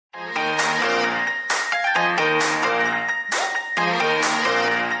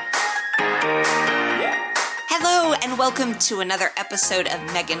welcome to another episode of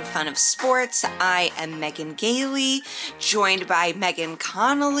Megan Fun of Sports. I am Megan Gailey, joined by Megan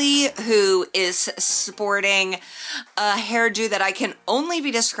Connolly, who is sporting a hairdo that I can only be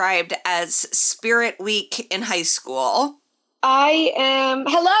described as Spirit Week in high school.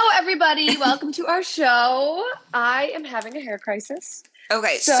 Hello everybody, welcome to our show. I am having a hair crisis.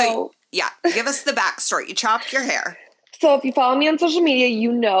 Okay, so give us the backstory. You chopped your hair. So if you follow me on social media,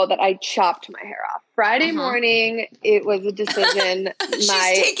 you know that I chopped my hair off. Friday morning, it was a decision. She's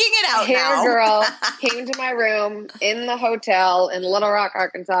taking it out hair now. girl came to my room in the hotel in Little Rock,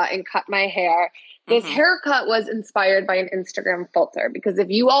 Arkansas, and cut my hair. This haircut was inspired by an Instagram filter, because if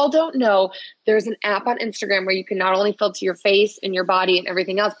you all don't know, there's an app on Instagram where you can not only filter your face and your body and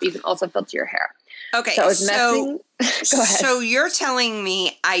everything else, but you can also filter your hair. Okay, so I was messing. Go ahead. So you're telling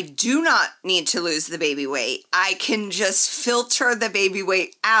me I do not need to lose the baby weight. I can just filter the baby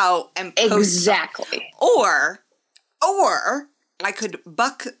weight out and post exactly. Or I could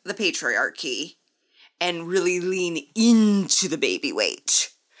buck the patriarchy and really lean into the baby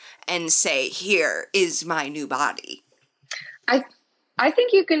weight and say, here is my new body. I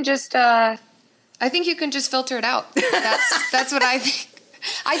think you can just filter it out. That's what I think.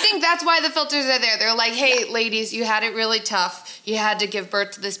 I think that's why the filters are there. They're like, hey, ladies, you had it really tough. You had to give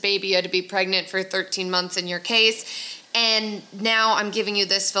birth to this baby. You had to be pregnant for 13 months in your case. And now I'm giving you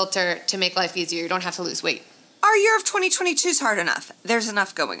this filter to make life easier. You don't have to lose weight. Our year of 2022 is hard enough. There's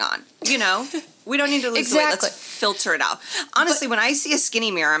enough going on. You know, we don't need to lose weight. Let's filter it out. Honestly, when I see a skinny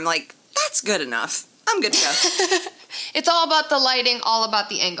mirror, I'm like, that's good enough. I'm good to go. It's all about the lighting, all about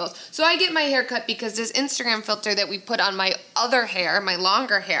the angles. So I get my hair cut because this Instagram filter that we put on my other hair, my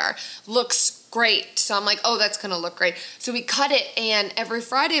longer hair, looks great. So I'm like, oh, that's going to look great. So we cut it, and every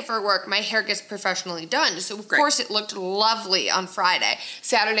Friday for work, my hair gets professionally done. So, of course, it looked lovely on Friday.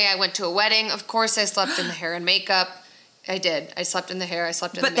 Saturday, I went to a wedding. Of course, I slept in the hair and makeup. I did. I slept in the hair. I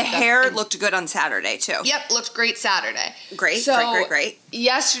slept in the makeup. But the hair looked good on Saturday, too. Yep, looked great Saturday. Great.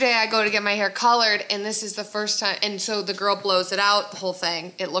 Yesterday, I go to get my hair colored, and this is the first time. And so the girl blows it out, the whole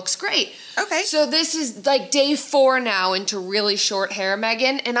thing. It looks great. Okay. So this is like day 4 now into really short hair,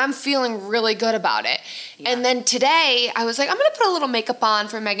 Megan, and I'm feeling really good about it. Yeah. And then today, I was like, I'm going to put a little makeup on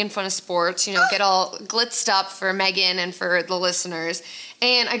for Megan Fun of Sports, get all glitzed up for Megan and for the listeners.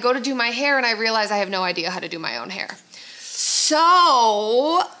 And I go to do my hair, and I realize I have no idea how to do my own hair. So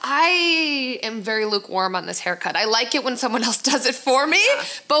I am very lukewarm on this haircut. I like it when someone else does it for me,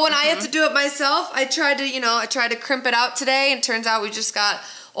 but when I have to do it myself, I tried to crimp it out today, and turns out we just got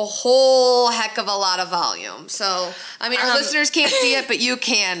a whole heck of a lot of volume. So, I mean, our listeners can't see it, but you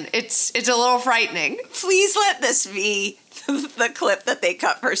can. It's a little frightening. Please let this be the clip that they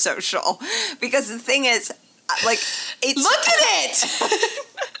cut for social, because the thing is, like, look at it.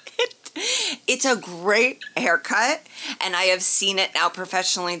 It's a great haircut, and I have seen it now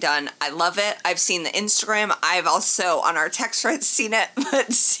professionally done. I love it. I've seen the Instagram. I've also, on our text thread, seen it.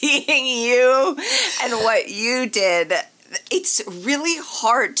 But seeing you and what you did, it's really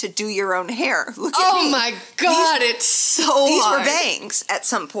hard to do your own hair. Look at me. Oh, my God. It's so hard. These were bangs at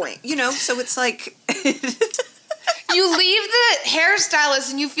some point, so it's like... You leave the hairstylist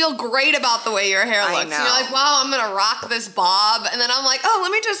and you feel great about the way your hair looks. And you're like, wow, I'm going to rock this bob. And then I'm like, oh,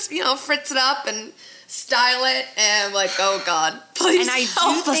 let me just, fritz it up and style it. And I'm like, oh, God, please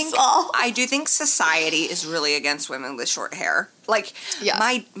help us all. I do think society is really against women with short hair. Like,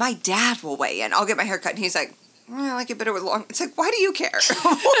 my dad will weigh in. I'll get my hair cut, and he's like, I like it better with long. It's like, why do you care?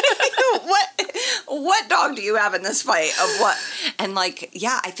 What dog do you have in this fight of what? And, I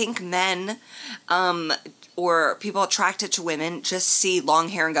think men... or people attracted to women just see long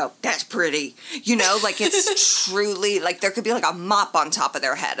hair and go, that's pretty. It's truly, there could be a mop on top of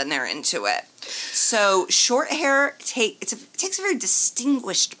their head and they're into it. So short hair takes a very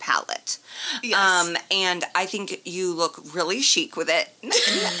distinguished palette. Yes. And I think you look really chic with it.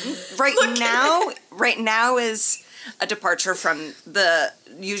 Right now is a departure from the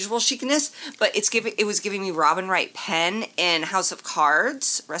usual chicness, but it was giving me Robin Wright Penn in House of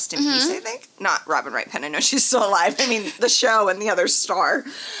Cards. Rest in peace, I think. Not Robin Wright Penn. I know she's still alive. I mean, the show and the other star.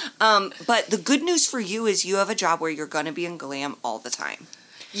 But the good news for you is you have a job where you're going to be in glam all the time.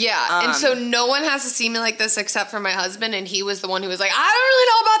 Yeah, and so no one has to see me like this except for my husband, and he was the one who was like, I don't really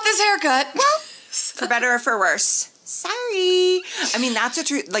know about this haircut. Well, for better or for worse. Sorry. I mean, that's a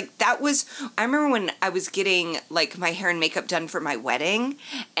true, I remember when I was getting, my hair and makeup done for my wedding,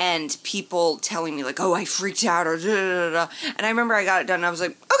 and people telling me, oh, I freaked out, or da-da-da-da. And I remember I got it done, and I was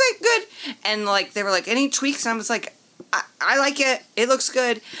like, okay, good. And, they were like, any tweaks? And I was like, I like it. It looks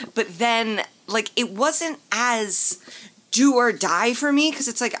good. But then, it wasn't as do or die for me, because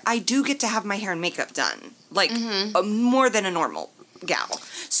it's I do get to have my hair and makeup done. like more than a normal gal.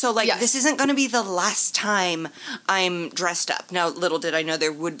 So like Yes. this isn't going to be the last time I'm dressed up. Now, little did I know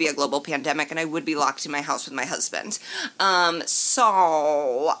there would be a global pandemic and I would be locked in my house with my husband.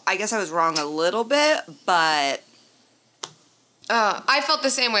 So I guess I was wrong a little bit, but I felt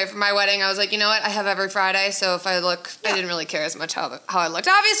the same way for my wedding. I was like, you know what? I have every Friday, so if I look, I didn't really care as much how I looked.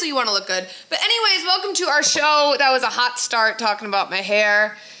 Obviously, you want to look good. But anyways, welcome to our show. That was a hot start talking about my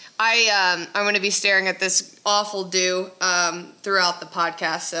hair. I'm going to be staring at this awful dew throughout the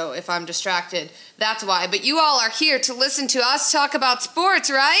podcast, so if I'm distracted, that's why. But you all are here to listen to us talk about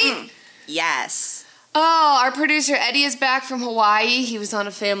sports, right? yes. Oh, our producer Eddie is back from Hawaii. He was on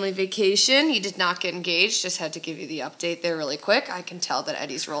a family vacation. He did not get engaged. Just had to give you the update there really quick. I can tell that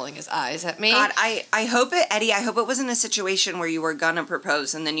Eddie's rolling his eyes at me. God, I hope it, Eddie, I hope it wasn't a situation where you were gonna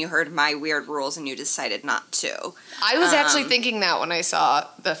propose and then you heard my weird rules and you decided not to. I was actually thinking that when I saw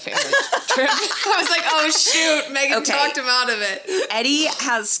the family trip. I was like, oh shoot, Megan talked him out of it. Eddie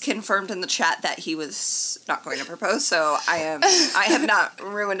has confirmed in the chat that he was not going to propose, so I have not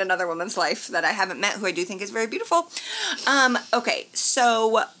ruined another woman's life that I haven't met, who I do think is very beautiful. Okay,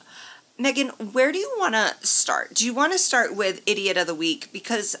 so Megan, where do you want to start? Do you want to start with Idiot of the Week?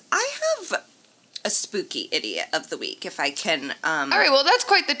 Because I have a spooky Idiot of the Week, if I can. All right, well, that's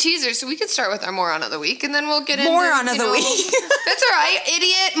quite the teaser, so we can start with our moron of the week, and then we'll get into... Moron of the week. That's all right.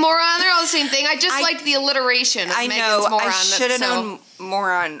 Idiot, moron, they're all the same thing. I just liked the alliteration of Megan's moron. I should have known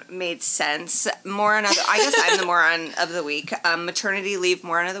moron made sense. I guess I'm the moron of the week. Maternity leave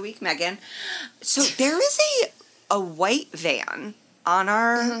moron of the week, Megan. So there is a white van on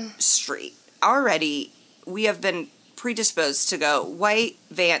our street. Already, we have been predisposed to go white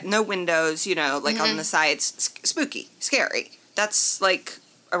van, no windows, like on the sides, spooky, scary. That's like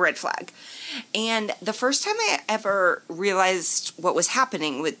a red flag. And the first time I ever realized what was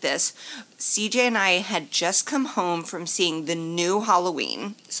happening with this, CJ and I had just come home from seeing the new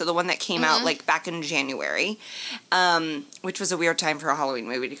Halloween, so the one that came out like back in January, which was a weird time for a Halloween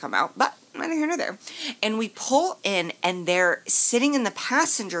movie to come out, but neither here nor there. And we pull in, and they're sitting in the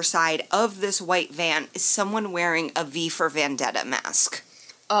passenger side of this white van is someone wearing a V for Vendetta mask.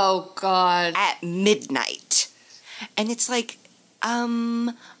 Oh, God. At midnight. And it's like,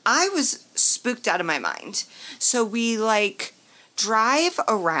 I was spooked out of my mind. So we, drive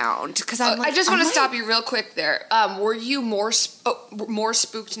around, because I just want to stop you real quick there. Were you more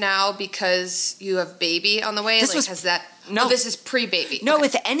spooked now because you have baby on the way? No, this is pre-baby. No, okay.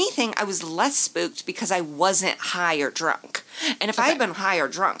 If anything, I was less spooked because I wasn't high or drunk. And if I had been high or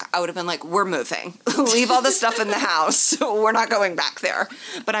drunk, I would have been like, we're moving. Leave all the stuff in the house. We're not going back there.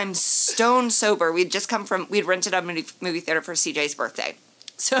 But I'm stone sober. We'd rented a movie theater for CJ's birthday.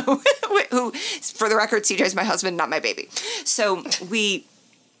 So, who, for the record, CJ's my husband, not my baby. So we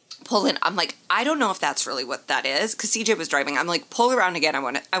pull in. I'm like, I don't know if that's really what that is, because CJ was driving. I'm like, pull around again. I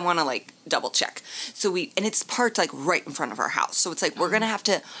want to double check. So and it's parked right in front of our house. So it's like, we're going to have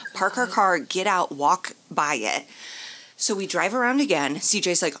to park our car, get out, walk by it. So we drive around again.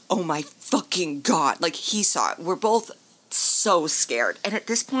 CJ's like, oh my fucking God. He saw it. We're both so scared. And at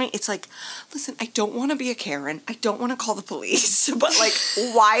this point, it's like, listen, I don't want to be a Karen. I don't want to call the police. But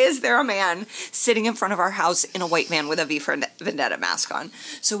why is there a man sitting in front of our house in a white van with a V for Vendetta mask on?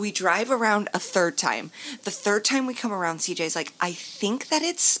 So we drive around a third time. The third time we come around, CJ's like, I think that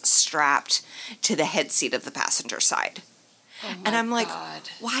it's strapped to the head seat of the passenger side. Oh and I'm like, God.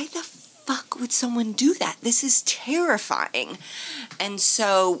 Why the fuck would someone do that? This is terrifying. And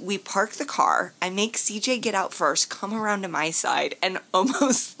so we park the car. I make CJ get out first, come around to my side, and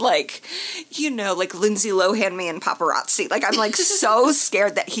almost like Lindsay Lohan me in Paparazzi. I'm so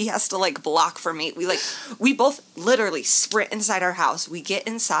scared that he has to block for me. We both literally sprint inside our house. We get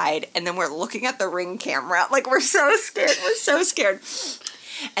inside, and then we're looking at the Ring camera. We're so scared. We're so scared.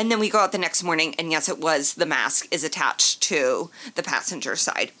 And then we go out the next morning, and yes, the mask is attached to the passenger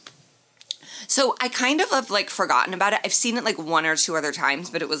side. So I kind of have forgotten about it. I've seen it one or two other times,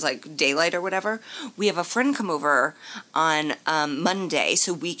 but it was daylight or whatever. We have a friend come over on Monday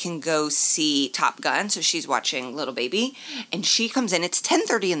so we can go see Top Gun. So she's watching Little Baby, and she comes in. It's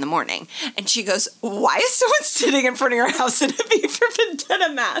 10:30 in the morning, and she goes, "Why is someone sitting in front of your house in a V for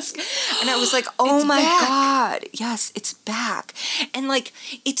Vendetta mask?" And I was like, "Oh my God, yes, it's back!" And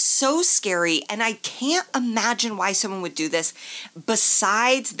it's so scary, and I can't imagine why someone would do this.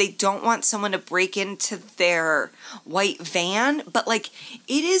 Besides, they don't want someone to break into their white van, but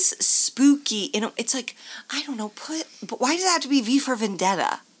it is spooky. It's I don't know, but why does it have to be V for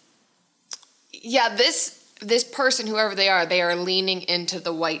Vendetta? Yeah, this person, whoever they are leaning into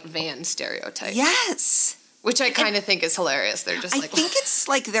the white van stereotype. Yes. which I kind of think is hilarious. They're just I like, think it's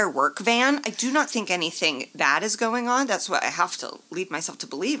like their work van. I do not think anything bad is going on. That's what I have to lead myself to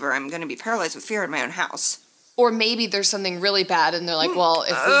believe, or I'm going to be paralyzed with fear in my own house. or maybe there's something really bad, and they're like, well,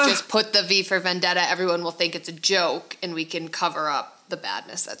 if we just put the V for Vendetta, everyone will think it's a joke, and we can cover up the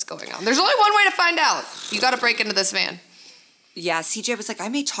badness that's going on. There's only one way to find out. You got to break into this van. Yeah, CJ was like, I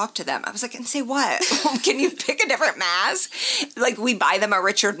may talk to them. I was like, and say what? Can you pick a different mask? Like, we buy them a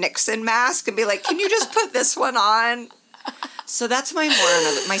Richard Nixon mask and be like, can you just put this one on? So that's my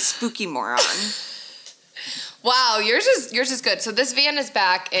moron of it, my spooky moron. Wow, yours is good. So this van is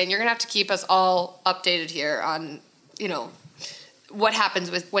back, and you're going to have to keep us all updated here on, what happens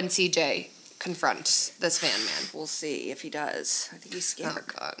when CJ confronts this van man. We'll see if he does. I think he's scared. Oh,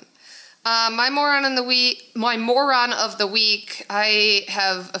 God. My moron of the week, I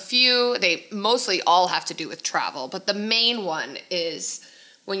have a few. They mostly all have to do with travel, but the main one is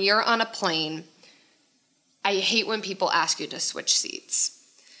when you're on a plane, I hate when people ask you to switch seats.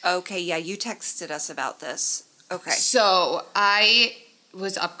 Okay, yeah, you texted us about this. Okay. So I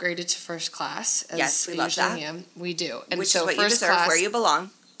was upgraded to first class. As yes, we I love usually that. am. We do. And which so is what first you deserve, class, where you belong.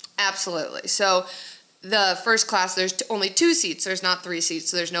 Absolutely. So the first class, there's only 2 seats. There's not 3 seats,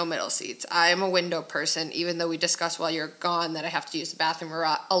 so there's no middle seats. I am a window person, even though we discussed while you're gone that I have to use the bathroom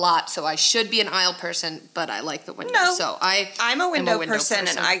a lot, so I should be an aisle person, but I like the window. No, so I'm a window person,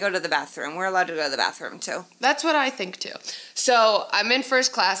 and I go to the bathroom. We're allowed to go to the bathroom, too. That's what I think, too. So I'm in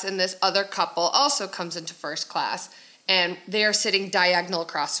first class, and this other couple also comes into first class, and they are sitting diagonal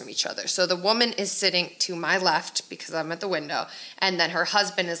across from each other. So the woman is sitting to my left because I'm at the window, and then her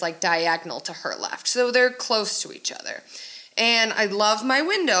husband is like diagonal to her left. So they're close to each other. And I love my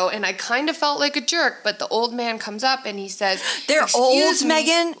window, and I kind of felt like a jerk, but the old man comes up and he says, they're old, me.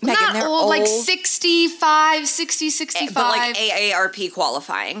 Megan? Not they're old, like 65, 65. But like AARP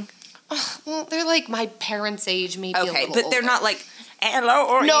qualifying. Well, they're like my parents' age, maybe a little but they're older. not like, hello,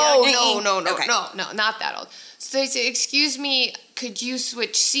 or No, okay. no, not that old. So they say, excuse me, could you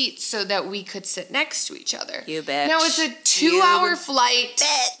switch seats so that we could sit next to each other? You bitch. Now it's a 2-hour flight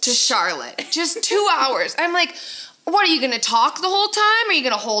to Charlotte. Just 2 hours. I'm like, what, are you going to talk the whole time? Are you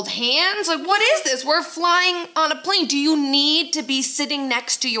going to hold hands? Like, what is this? We're flying on a plane. Do you need to be sitting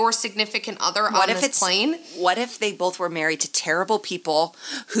next to your significant other on this plane? What if they both were married to terrible people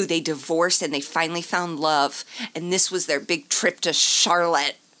who they divorced and they finally found love, and this was their big trip to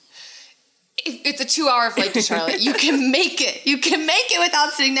Charlotte? It's a 2-hour flight to Charlotte. You can make it. You can make it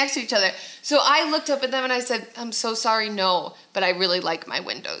without sitting next to each other. So I looked up at them and I said, I'm so sorry, no, but I really like my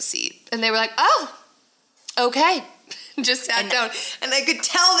window seat. And they were like, oh, okay. Just sat down. And I could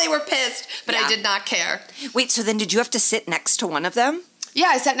tell they were pissed, but I did not care. Wait, so then did you have to sit next to one of them? Yeah,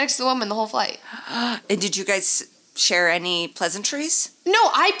 I sat next to the woman the whole flight. And did you guys share any pleasantries? No,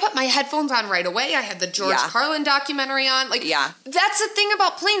 I put my headphones on right away. I had the George Carlin documentary on. Like, that's the thing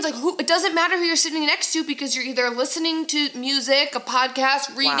about planes. Like, it doesn't matter who you're sitting next to because you're either listening to music, a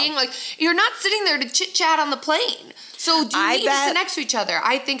podcast, reading. Wow. Like, you're not sitting there to chit chat on the plane. So you need to sit next to each other.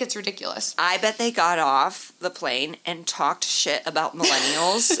 I think it's ridiculous. I bet they got off the plane and talked shit about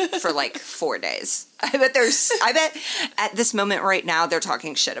millennials for like 4 days. I bet at this moment right now they're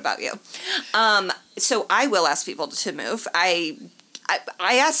talking shit about you. So I will ask people to move. I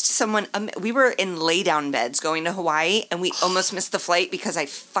asked someone, we were in lay down beds going to Hawaii, and we almost missed the flight because I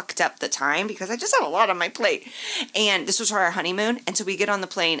fucked up the time because I just had a lot on my plate. And this was for our honeymoon. And so we get on the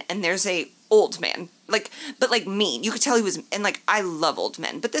plane and there's a old man, but mean. You could tell he was, and like, I love old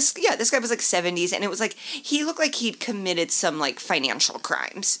men, but this guy was like 70s, and it was like, he looked like he'd committed some like financial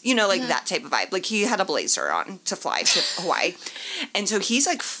crimes, that type of vibe. Like, he had a blazer on to fly to Hawaii. And so he's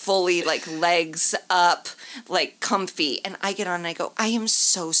like fully like legs up, like comfy. And I get on and I go, I am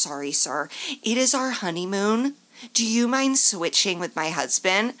so sorry, sir. It is our honeymoon. Do you mind switching with my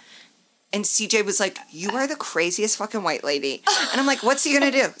husband? And CJ was like, you are the craziest fucking white lady. And I'm like, what's he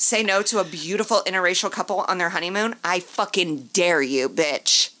gonna do? Say no to a beautiful interracial couple on their honeymoon? I fucking dare you,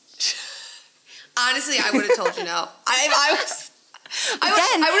 bitch. Honestly, I would have told you no. I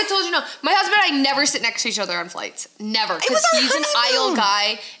would have told you no. My husband and I never sit next to each other on flights. Never. Because he's an aisle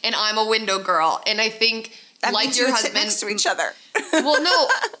guy and I'm a window girl. And I think, that like means your you husband, sit next to each other. Well, no,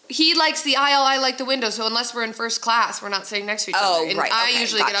 he likes the aisle, I like the window. So unless we're in first class, we're not sitting next to each other. And right. I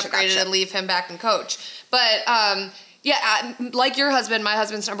usually get upgraded and leave him back in coach. But like your husband, my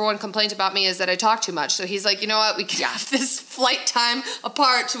husband's number one complaint about me is that I talk too much. So he's like, you know what? We can have this flight time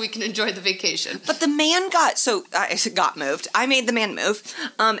apart so we can enjoy the vacation. But the man got moved. I made the man move.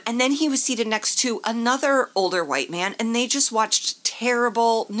 And then he was seated next to another older white man, and they just watched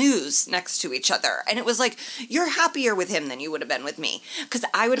terrible news next to each other. And it was like, you're happier with him than you would have been with me. Because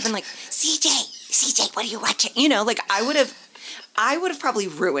I would have been like, CJ, CJ, what are you watching? You know, like I would have probably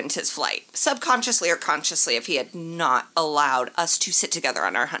ruined his flight, subconsciously or consciously, if he had not allowed us to sit together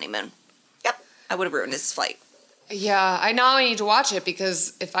on our honeymoon. Yep, I would have ruined his flight. Yeah, I now need to watch it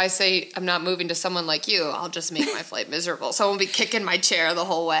because if I say I'm not moving to someone like you, I'll just make my flight miserable. Someone will be kicking my chair the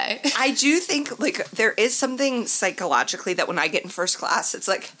whole way. I do think, like, there is something psychologically that when I get in first class, it's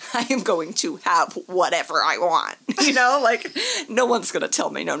like, I am going to have whatever I want. You know, like, no one's going to tell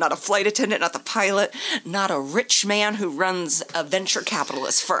me no. Not a flight attendant, not the pilot, not a rich man who runs a venture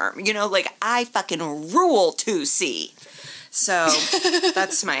capitalist firm. You know, like, I fucking rule 2C. So,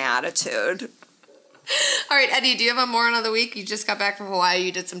 that's my attitude. All right, Eddie, do you have a moron of the week? You just got back from Hawaii.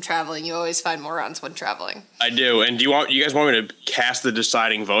 You did some traveling. You always find morons when traveling. I do. And you guys want me to cast the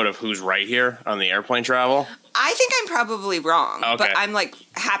deciding vote of who's right here on the airplane travel? I think I'm probably wrong, Okay. but I'm, like,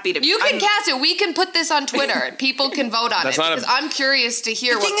 happy to... You can cast it. We can put this on Twitter, and people can vote on it. Because I'm curious to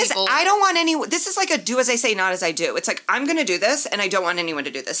hear what people... I don't want anyone... This is like a do as I say, not as I do. It's like, I'm going to do this, and I don't want anyone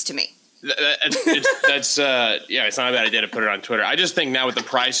to do this to me. It's not a bad idea to put it on Twitter. I just think now with the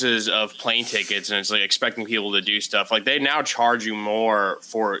prices of plane tickets and it's like expecting people to do stuff, like they now charge you more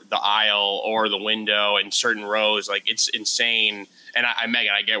for the aisle or the window and certain rows. Like it's insane. And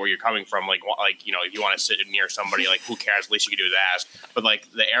Megan, I get where you're coming from. Like you know, if you want to sit near somebody, like who cares? At least you can do is ask. But like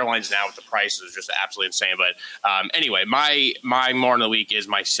the airlines now with the prices is just absolutely insane. But anyway, my moron of the week is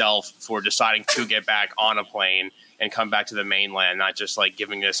myself for deciding to get back on a plane and come back to the mainland, not just like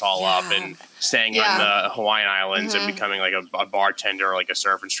giving this all up and staying on the Hawaiian Islands and becoming like a bartender or like a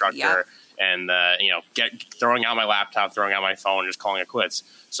surf instructor and you know, throwing out my laptop, throwing out my phone, just calling it quits.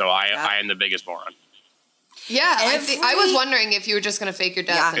 So I am the biggest moron. Yeah, I was wondering if you were just going to fake your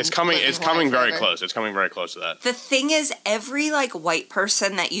death. Yeah. It's coming very close. It's coming very close to that. The thing is, every, like, white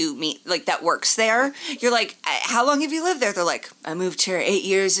person that you meet, like, that works there, you're like, how long have you lived there? They're like, I moved here 8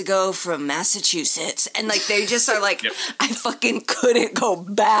 years ago from Massachusetts. And, like, they just are like, I fucking couldn't go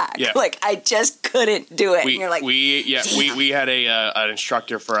back. Yeah. Like, I just couldn't do it. And you're like, we had an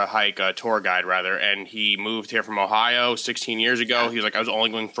instructor for a hike, a tour guide, rather, and he moved here from Ohio 16 years ago. He was like, I was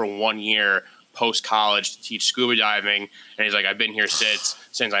only going for 1 year post-college to teach scuba diving, and he's like, I've been here since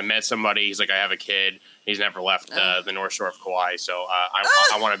I met somebody. He's like, I have a kid. He's never left the North Shore of Kauai, so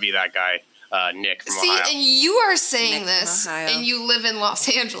I want to be that guy, Nick from Ohio. See, and you are saying this, and you live in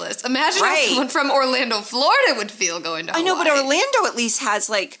Los Angeles. Imagine how someone from Orlando, Florida would feel going to Hawaii. I know, but Orlando at least has,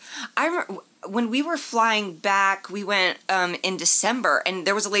 like, I remember when we were flying back, we went in December, and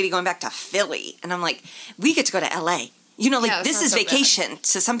there was a lady going back to Philly, and I'm like, we get to go to LA. You know, like, this is vacation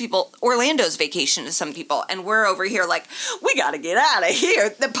to some people. Orlando's vacation to some people. And we're over here like, we got to get out of here.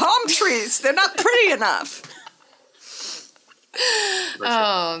 The palm trees, they're not pretty enough.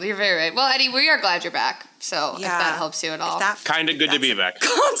 Oh, you're very right. Well, Eddie, we are glad you're back. So if that helps you at all. Kind of good to be back.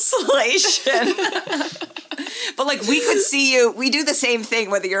 Consolation. But, like, we could see you. We do the same thing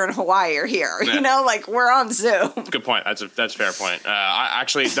whether you're in Hawaii or here. Yeah. You know, like, we're on Zoom. Good point. That's a fair point.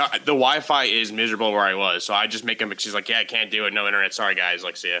 The Wi-Fi is miserable where I was, so I just make him. She's like, yeah, I can't do it. No internet. Sorry, guys.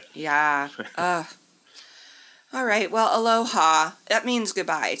 Like, see ya. Yeah. All right. Well, aloha. That means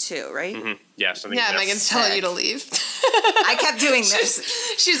goodbye, too, right? Mm-hmm. Yes. Megan's telling you to leave. I kept doing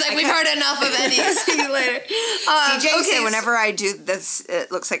this. She's like, we've heard enough of Eddie. See you later. CJ said whenever I do this,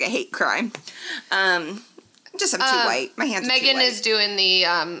 it looks like a hate crime. I'm too white. My hands are too white. Megan is doing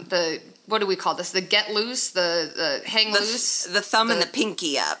the what do we call this? The get loose, the hang loose, the thumb and the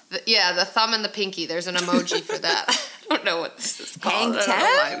pinky up. The thumb and the pinky. There's an emoji for that. I don't know what this is called. Hang 10? I don't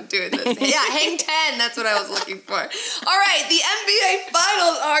know why I'm doing this. Yeah, hang 10. That's what I was looking for. All right, the NBA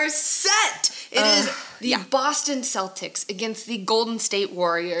Finals are set. It is the Boston Celtics against the Golden State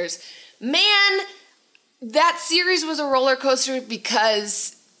Warriors. Man, that series was a roller coaster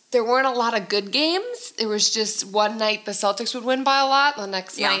because there weren't a lot of good games. It was just one night the Celtics would win by a lot. The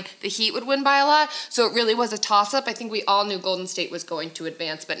next night the Heat would win by a lot. So it really was a toss-up. I think we all knew Golden State was going to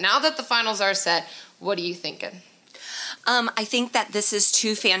advance. But now that the finals are set, what are you thinking? I think that this is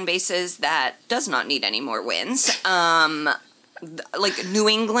two fan bases that does not need any more wins. Like New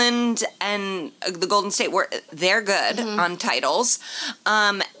England and the Golden State they're good on titles.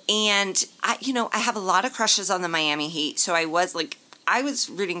 And I have a lot of crushes on the Miami Heat. So I was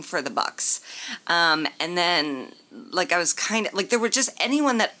rooting for the Bucks. And then, like, I was kind of, like, there were just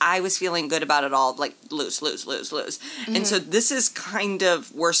anyone that I was feeling good about at all, like, lose. Mm-hmm. And so this is kind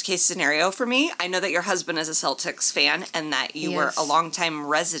of worst case scenario for me. I know that your husband is a Celtics fan and that you were a longtime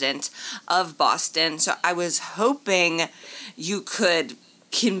resident of Boston. So I was hoping you could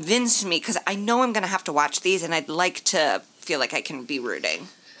convince me, because I know I'm going to have to watch these and I'd like to feel like I can be rooting.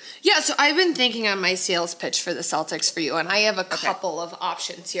 Yeah, so I've been thinking on my sales pitch for the Celtics for you, and I have a couple of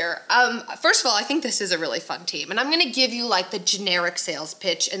options here. First of all, I think this is a really fun team, and I'm going to give you like the generic sales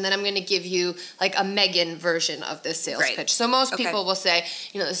pitch, and then I'm going to give you like a Megan version of this sales pitch. So most people will say,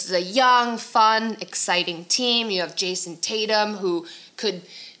 this is a young, fun, exciting team. You have Jason Tatum, who could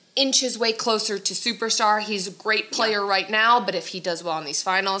inch his way closer to superstar. He's a great player right now, but if he does well in these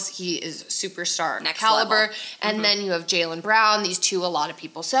finals, he is superstar Next caliber. level. And then you have Jaylen Brown. These two, a lot of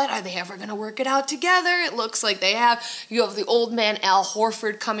people said, are they ever going to work it out together? It looks like they have. You have the old man Al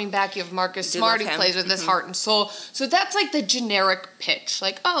Horford coming back. You have Marcus Smart, who plays with his heart and soul. So that's like the generic pitch.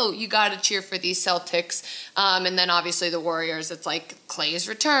 Like, oh, you got to cheer for these Celtics. And then obviously the Warriors, it's like Clay's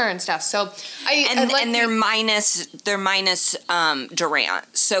return stuff. So and they're minus Durant.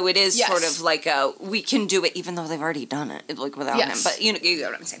 So it is sort of like we can do it even though they've already done it like without him. But you know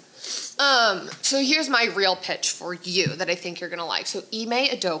what I'm saying. So here's my real pitch for you that I think you're going to like. So Ime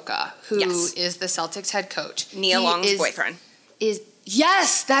Udoka, who is the Celtics head coach. Nia Long's boyfriend.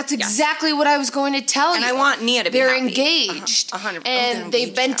 Yes, that's exactly what I was going to tell you. And I want Nia to be They're happy. engaged. 100%. And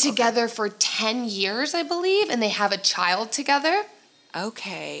they've been together for 10 years, I believe, and they have a child together.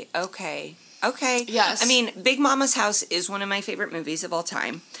 Okay. Yes. I mean, Big Mama's House is one of my favorite movies of all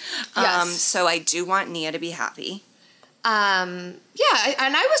time. Yes. So I do want Nia to be happy. And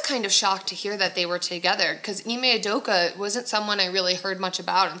I was kind of shocked to hear that they were together because Ime Udoka wasn't someone I really heard much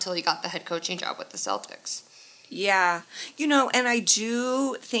about until he got the head coaching job with the Celtics. Yeah. And I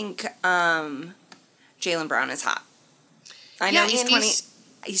do think Jaylen Brown is hot. I know he's 20.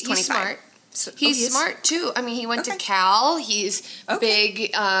 He's 25. He's smart. So, he's smart too. I mean, he went to Cal. He's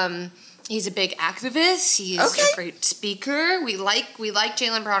big. He's a big activist. He's a great speaker. We like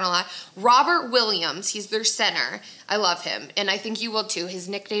Jaylen Brown a lot. Robert Williams, he's their center. I love him, and I think you will too. His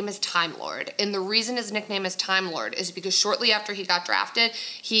nickname is Time Lord, and the reason his nickname is Time Lord is because shortly after he got drafted,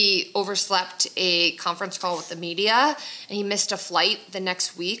 he overslept a conference call with the media, and he missed a flight the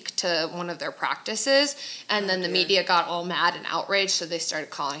next week to one of their practices, and then the media got all mad and outraged, so they started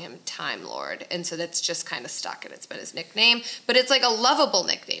calling him Time Lord, and so that's just kind of stuck, and it's been his nickname, but it's like a lovable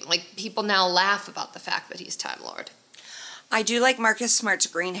nickname. Like, people now laugh about the fact that he's Time Lord. I do like Marcus Smart's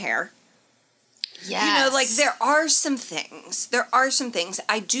green hair. Yes. There are some things.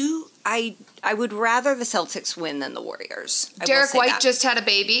 I would rather the Celtics win than the Warriors. Derek White just had a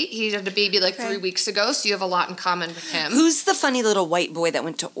baby. He had a baby 3 weeks ago, so you have a lot in common with him. Who's the funny little white boy that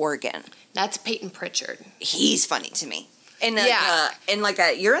went to Oregon? That's Peyton Pritchard. He's funny to me. And you're in the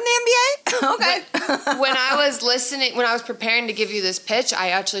NBA? Okay. When I was preparing to give you this pitch, I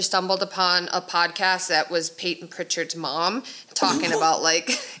actually stumbled upon a podcast that was Peyton Pritchard's mom talking about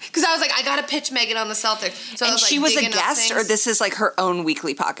because I was like, I got to pitch Megan on the Celtics. So and she was a guest, or this is like her own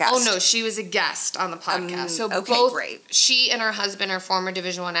weekly podcast? Oh no, she was a guest on the podcast. So great. She and her husband are former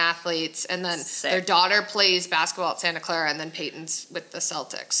Division I athletes, and then their daughter plays basketball at Santa Clara, and then Peyton's with the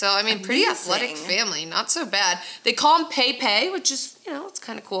Celtics. So I mean, pretty athletic family, not so bad. They call him Pay, which is it's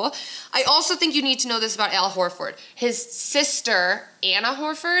kind of cool. I also think you need to know this about Al Horford. His sister Anna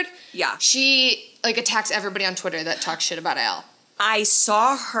Horford, she attacks everybody on Twitter that talks shit about Al. I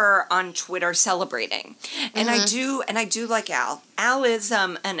saw her on Twitter celebrating, and I do like Al. Al is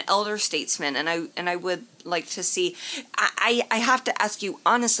an elder statesman, and I would like to see. I have to ask you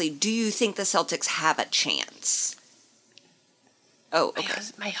honestly: do you think the Celtics have a chance? Oh, okay.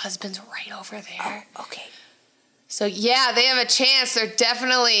 My husband's right over there. Oh, okay. So yeah, they have a chance. They're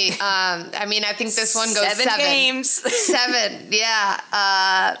definitely. I think this one goes 7 games. 7. Yeah.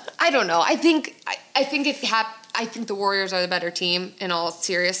 I don't know. I think the Warriors are the better team in all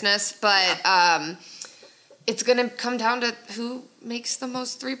seriousness, but it's gonna come down to who makes the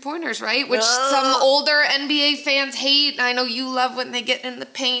most 3-pointers, right? Which some older NBA fans hate. I know you love when they get in the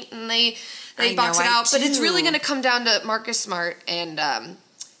paint and they box it out, but it's really gonna come down to Marcus Smart and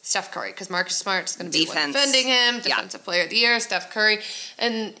Steph Curry, because Marcus Smart's going to be defending him, Defensive Player of the Year, Steph Curry.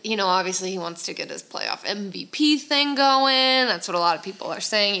 And, obviously he wants to get his playoff MVP thing going. That's what a lot of people are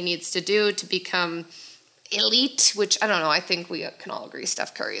saying he needs to do to become elite, which, I don't know, I think we can all agree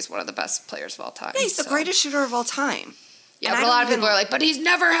Steph Curry is one of the best players of all time. Yeah, he's the greatest shooter of all time. Yeah, but a lot of people are like, but he's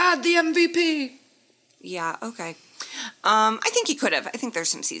never had the MVP. Yeah, okay. I think he could have. I think there's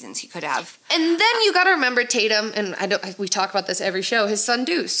some seasons he could have. And then you got to remember Tatum, and we talk about this every show, his son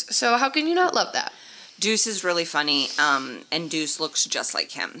Deuce. So how can you not love that? Deuce is really funny, and Deuce looks just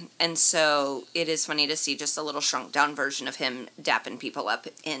like him. And so it is funny to see just a little shrunk down version of him dapping people up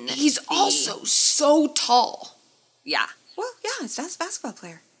in He's also so tall. Yeah. Well, yeah, he's a basketball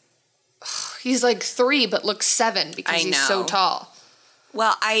player. He's 3 but looks 7 because he's so tall.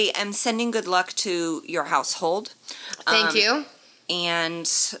 Well, I am sending good luck to your household. Thank you. And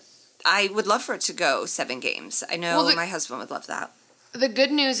I would love for it to go 7 games. I know Well, my husband would love that. The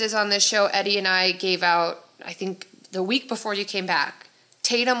good news is on this show, Eddie and I gave out, I think the week before you came back,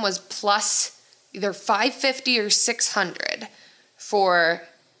 Tatum was plus either 550 or 600 for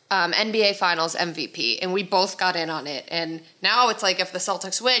NBA Finals MVP, and we both got in on it. And now it's like if the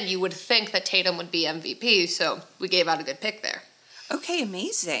Celtics win, you would think that Tatum would be MVP, so we gave out a good pick there. Okay,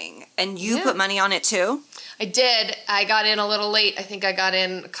 amazing. And you put money on it too? I did. I got in a little late. I think I got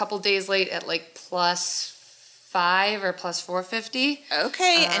in a couple days late at like plus 5 or plus 450.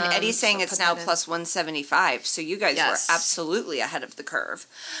 Okay, and Eddie's saying so it's put now that in. plus 175, so you guys Yes. were absolutely ahead of the curve.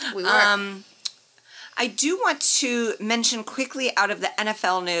 We were. I do want to mention quickly out of the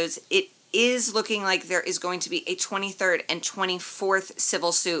NFL news, it is looking like there is going to be a 23rd and 24th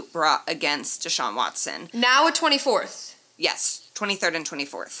civil suit brought against Deshaun Watson. Now a 24th. Yes, 23rd and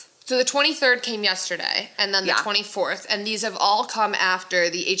 24th. So the 23rd came yesterday, and then the 24th, and these have all come after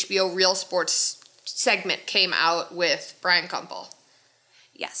the HBO Real Sports segment came out with Brian Gumbel.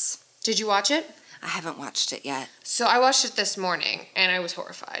 Yes. Did you watch it? I haven't watched it yet. So I watched it this morning, and I was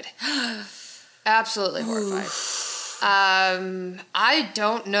horrified. Absolutely horrified. I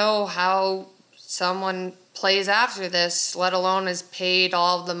don't know how someone plays after this, let alone is paid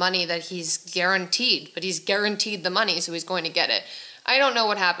all the money that he's guaranteed. But he's guaranteed the money, so he's going to get it. I don't know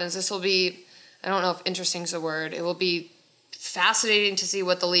what happens. This will be, I don't know if interesting is a word. It will be fascinating to see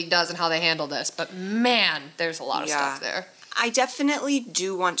what the league does and how they handle this. But man, there's a lot of stuff there. I definitely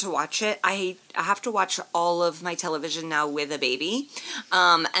do want to watch it. I have to watch all of my television now with a baby.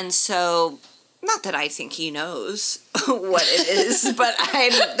 And so, not that I think he knows what it is, but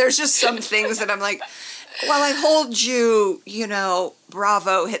there's just some things that I'm like, while I hold you,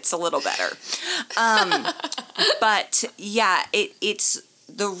 Bravo hits a little better. But yeah, it's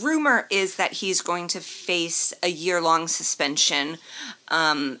the rumor is that he's going to face a year-long suspension.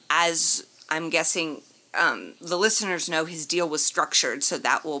 As I'm guessing, the listeners know, his deal was structured, so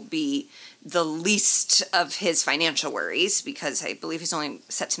that will be the least of his financial worries, because I believe he's only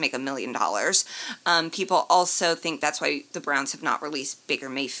set to make $1 million. People also think that's why the Browns have not released Baker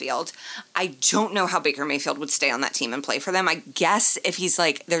Mayfield. I don't know how Baker Mayfield would stay on that team and play for them. I guess if he's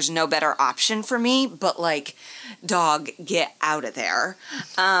like, there's no better option for me, but like, dog, get out of there.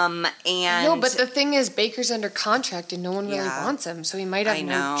 And no, but the thing is, Baker's under contract and no one really wants him, so he might have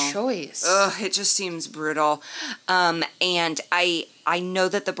no choice. Ugh, it just seems brutal. And I know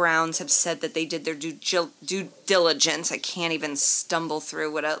that the Browns have said that they did their due diligence. I can't even stumble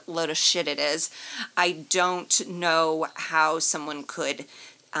through what a load of shit it is. I don't know how someone could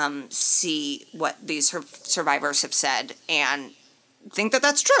see what these survivors have said and think that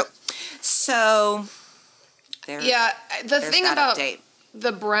that's true. So, the thing about update.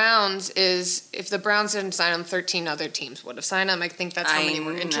 The Browns is, if the Browns didn't sign him, 13 other teams would have signed him. I think that's how many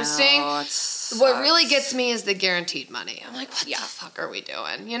were interesting. What really gets me is the guaranteed money. I'm like, what the fuck are we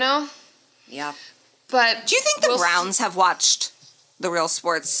doing, Yeah. But do you think the Browns have watched the Real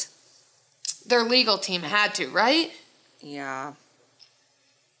Sports? Their legal team had to, right? Yeah.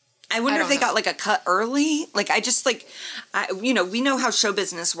 I wonder if they got like a cut early. Like, we know how show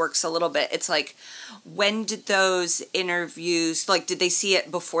business works a little bit. It's like, when did those interviews, like, did they see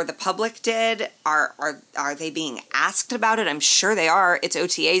it before the public did? Are they being asked about it? I'm sure they are. It's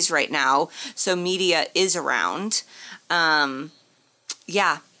OTAs right now, so media is around.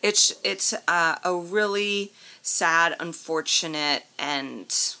 It's a really sad, unfortunate,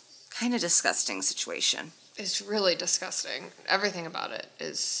 and kind of disgusting situation. It's really disgusting. Everything about it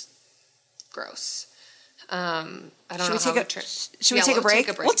is gross. I don't know. Should we take a break?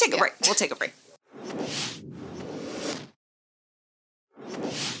 We'll take a break. We'll take a break.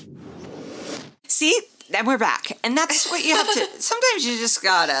 See, then we're back, and that's what you have to. Sometimes you just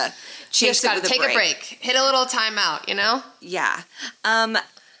gotta chase it with a break. Take a break. Hit a little timeout. Yeah.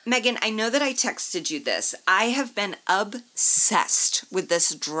 Megan, I know that I texted you this. I have been obsessed with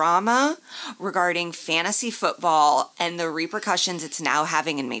this drama regarding fantasy football and the repercussions it's now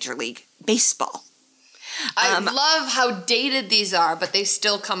having in Major League Baseball. I love how dated these are, but they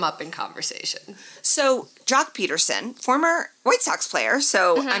still come up in conversation. So, Jock Peterson, former White Sox player,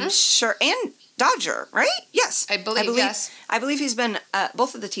 so I'm sure, and Dodger, right? Yes. I believe yes. I believe he's been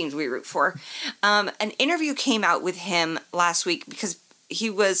both of the teams we root for. An interview came out with him last week because he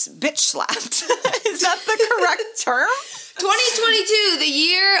was bitch slapped. Is that the correct term? 2022, the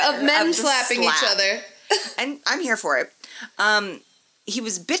year of men slapping each other. And I'm here for it. He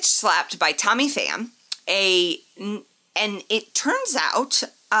was bitch slapped by Tommy Pham. And it turns out,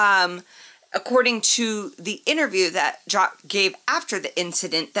 according to the interview that Jock gave after the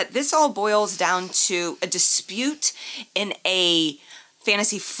incident, that this all boils down to a dispute in a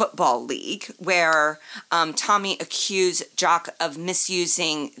fantasy football league where Tommy accused Jock of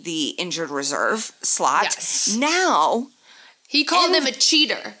misusing the injured reserve slot. Yes. Now, He called him a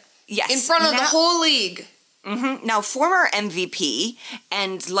cheater. yes, In front of the whole league. Now, former MVP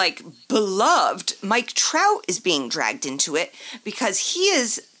and like beloved Mike Trout is being dragged into it because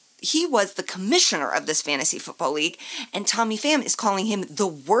he was the commissioner of this fantasy football league, and Tommy Pham is calling him the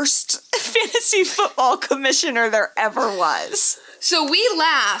worst fantasy football commissioner there ever was. So we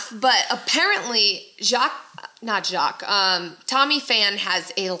laugh, but apparently Tommy Pham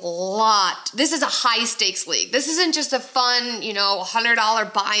has a lot. This is a high stakes league. This isn't just a fun,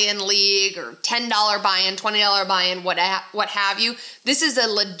 $100 buy-in league or $10 buy-in, $20 buy-in, what have you. This is a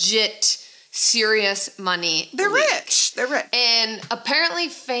legit, serious money They're league. rich. They're rich. And apparently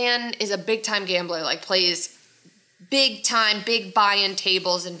Pham is a big time gambler, like plays big time, big buy-in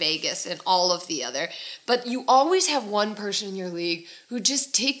tables in Vegas and all of the other. But you always have one person in your league who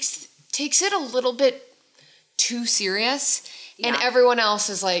just takes it a little bit too serious, and everyone else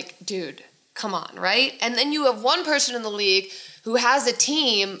is like, dude, come on, right? And then you have one person in the league who has a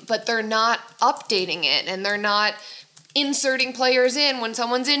team, but they're not updating it, and they're not inserting players in when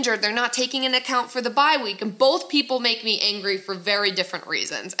someone's injured. They're not taking into account for the bye week, and both people make me angry for very different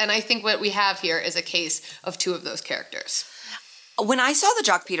reasons. And I think what we have here is a case of two of those characters. When I saw the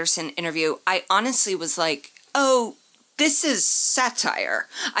Jock Peterson interview, I honestly was like, oh, this is satire.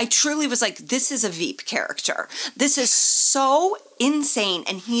 I truly was like, this is a Veep character. This is so insane,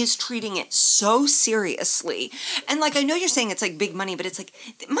 and he is treating it so seriously. And like, I know you're saying it's like big money, but it's like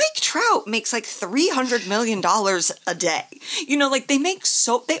Mike Trout makes like $300 million a day. Like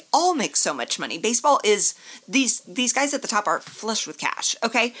they all make so much money. Baseball is these guys at the top are flush with cash.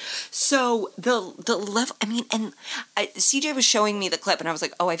 Okay, so the level. I mean, and CJ was showing me the clip, and I was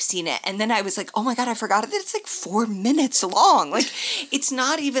like, oh, I've seen it. And then I was like, oh my god, I forgot that it's like 4 minutes long. Like, it's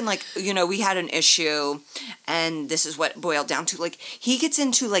not even like we had an issue, and this is what it boiled down to. Like, he gets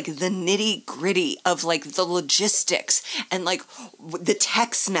into like the nitty gritty of like the logistics and like the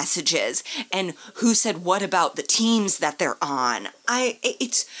text messages and who said what about the teams that they're on.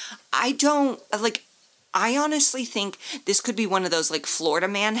 I honestly think this could be one of those like Florida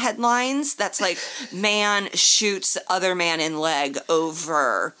Man headlines that's like man shoots other man in leg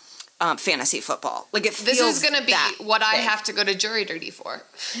over fantasy football. Like, it feels This is going to be what I big. have to go to jury duty for.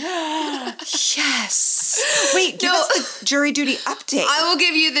 Yes. Wait, give us the jury duty update. I will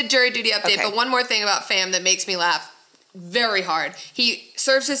give you the jury duty update, Okay. but one more thing about Pham that makes me laugh very hard. He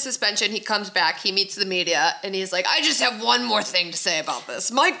serves his suspension, he comes back, he meets the media, and he's like, I just have one more thing to say about this.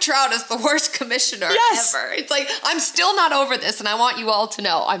 Mike Trout is the worst commissioner ever. It's like, I'm still not over this, and I want you all to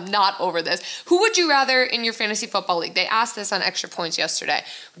know I'm not over this. Who would you rather in your fantasy football league? They asked this on Extra Points yesterday.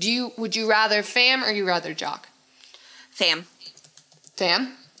 Would you rather Pham or you rather Jock? Pham.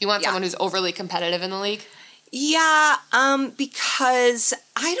 Pham? You want someone who's overly competitive in the league? Yeah, because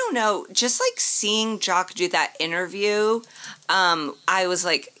I don't know, just like seeing Jock do that interview, I was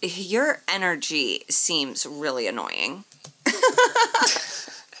like, your energy seems really annoying.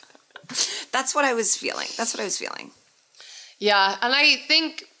 That's what I was feeling. Yeah, and I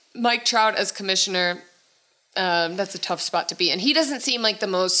think Mike Trout as commissioner, that's a tough spot to be in. He doesn't seem like the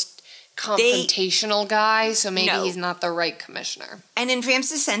most confrontational guy, so maybe he's not the right commissioner. And in Pham's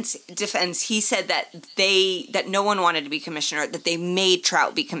defense, he said that no one wanted to be commissioner, that they made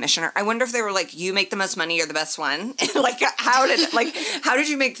Trout be commissioner. I wonder if they were like, you make the most money, you're the best one. Like, how did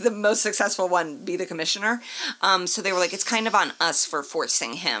you make the most successful one be the commissioner? So they were like, it's kind of on us for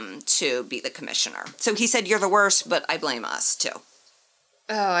forcing him to be the commissioner. So he said, you're the worst, but I blame us too.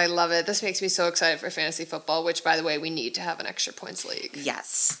 Oh, I love it. This makes me so excited for fantasy football, which, by the way, we need to have an Extra Points league.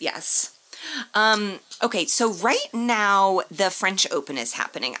 Yes. Okay, so right now the French Open is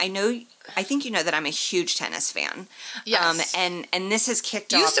happening. I think you know that I'm a huge tennis fan. Yes. And this has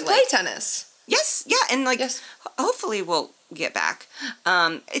kicked off. You used to play tennis. Yes, yeah, and hopefully we'll get back.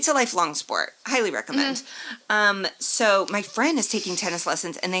 It's a lifelong sport. Highly recommend. So my friend is taking tennis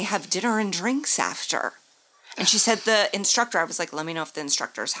lessons, and they have dinner and drinks after. And she said the instructor, I was like, let me know if the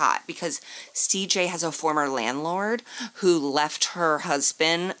instructor's hot, because CJ has a former landlord who left her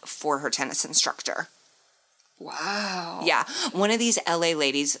husband for her tennis instructor. Wow. Yeah. One of these LA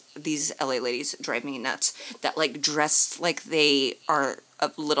ladies drive me nuts, that like dress like they are a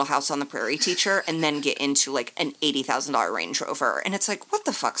Little House on the Prairie teacher and then get into like an $80,000 Range Rover. And it's like, what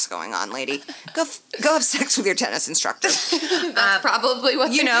the fuck's going on, lady? Go have sex with your tennis instructor. That's probably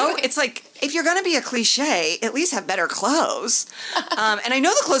what you know, it's like, if you're going to be a cliche, at least have better clothes. And I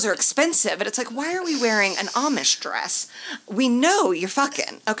know the clothes are expensive, but it's like, why are we wearing an Amish dress? We know you're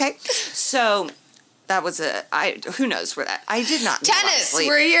fucking, okay? So that was who knows where that, I did not get a lot of Tennis, sleep.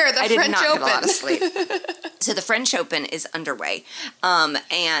 we're here, the I did French not Open. get a lot of sleep. So the French Open is underway.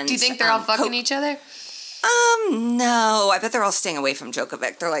 And Do you think they're all fucking each other? No, I bet they're all staying away from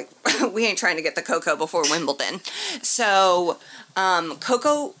Djokovic. They're like, we ain't trying to get the Coco before Wimbledon. So,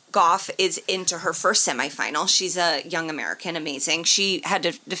 Coco Gauff is into her first semifinal. She's a young American, amazing. She had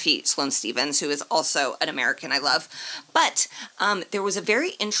to defeat Sloane Stephens, who is also an American I love. But there was a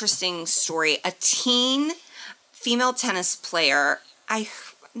very interesting story. A teen female tennis player, I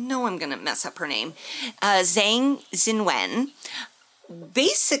know I'm going to mess up her name, Zhang Xinwen,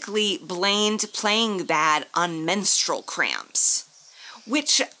 basically blamed playing bad on menstrual cramps,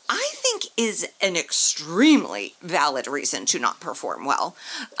 which I think is an extremely valid reason to not perform well.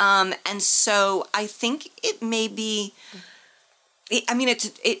 And so I think it may be,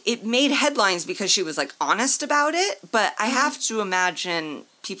 it made headlines because she was like honest about it, but I have to imagine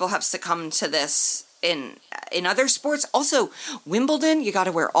people have succumbed to this in other sports. Also, Wimbledon, you got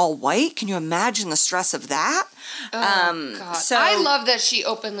to wear all white. Can you imagine the stress of that? Oh, God. So I love that she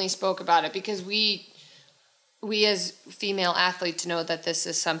openly spoke about it because we as female athletes know that this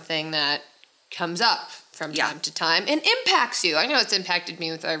is something that comes up from time to time and impacts you. I know it's impacted me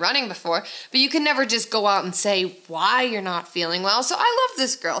with my running before, but you can never just go out and say why you're not feeling well. So I love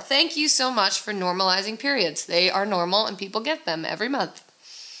this girl. Thank you so much for normalizing periods. They are normal and people get them every month.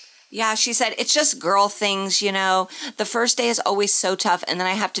 Yeah, she said, it's just girl things, you know. The first day is always so tough, and then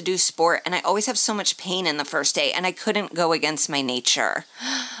I have to do sport, and I always have so much pain in the first day, and I couldn't go against my nature.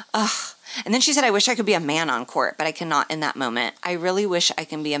 Ugh. And then she said, I wish I could be a man on court, but I cannot in that moment. I really wish I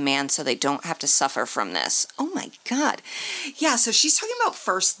can be a man so they don't have to suffer from this. Oh, my God. Yeah, so she's talking about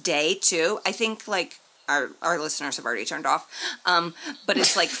first day, too. I think, like, our listeners have already turned off. But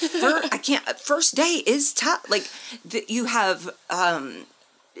it's like, first day is tough. Like, you have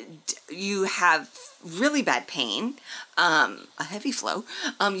really bad pain, a heavy flow.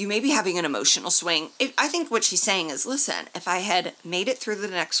 You may be having an emotional swing. I think what she's saying is, listen, if I had made it through the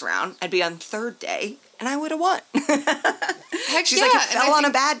next round, I'd be on third day, and I would have won. Heck She's yeah. like, it fell on a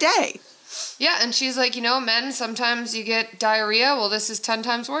bad day. Yeah, and she's like, you know, men, sometimes you get diarrhea. Well, this is 10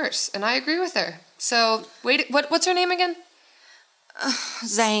 times worse. And I agree with her. So, wait, what's her name again?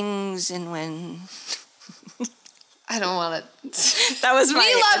 Zhang Xinwen. I don't want to. That was my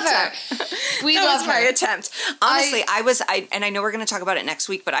We love attempt. her. We That love was my her. attempt. Honestly, and I know we're going to talk about it next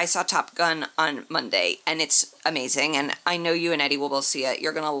week, but I saw Top Gun on Monday, and it's amazing, and I know you and Eddie will both see it.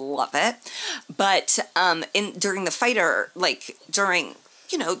 You're going to love it. But during the fighter, like, during,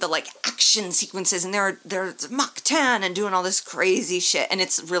 you know, the, like, action sequences, and they're Mach 10 and doing all this crazy shit, and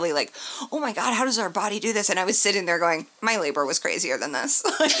it's really like, oh my God, how does our body do this? And I was sitting there going, my labor was crazier than this.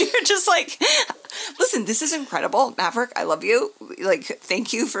 You're just like, listen, this is incredible. Maverick, I love you. Like,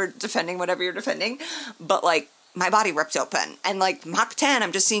 thank you for defending whatever you're defending. But, like, my body ripped open. And, like, Mach 10,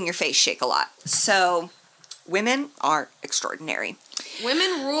 I'm just seeing your face shake a lot. So, women are extraordinary.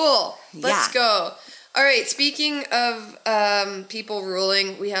 Women rule. Let's Yeah. go. All right, speaking of people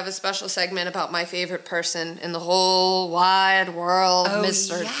ruling, we have a special segment about my favorite person in the whole wide world,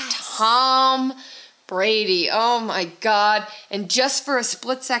 Mr. yes. Tom Brady. Oh my God. And just for a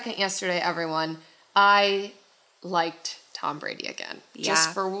split second yesterday, everyone, I liked Tom Brady again. Yeah. Just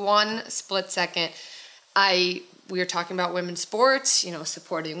for one split second. We were talking about women's sports, you know,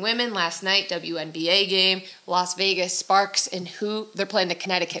 supporting women. Last night, WNBA game, Las Vegas Sparks, and they're playing the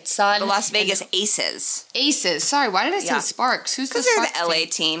Connecticut Sun. The Las Vegas Aces. Aces. Sorry, why did I say Yeah. Sparks? Who's the Because they're Sparks the LA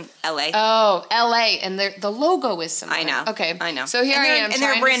team. LA. Oh, LA, and the logo is similar. I know. Okay, I know. So here and I am, and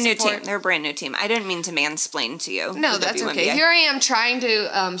they're a trying brand to new support- team. They're a brand new team. I didn't mean to mansplain to you. No, the that's WNBA. okay. Here I am trying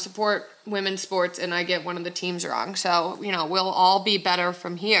to support women's sports, and I get one of the teams wrong. So, you know, we'll all be better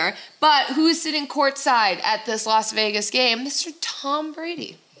from here. But who's sitting courtside at this Las Vegas game? Mr. Tom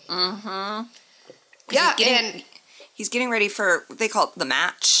Brady. Mm-hmm. Yeah, He's getting ready for, they call it the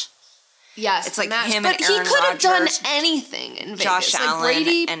match. Yes, It's like the match. him but and Aaron he could have done Rodgers, anything in Vegas. Josh like Allen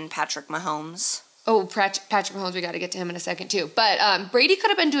Brady, and Patrick Mahomes. Oh, Patrick Mahomes, we got to get to him in a second too. But Brady could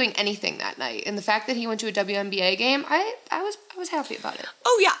have been doing anything that night, and the fact that he went to a WNBA game, I was happy about it.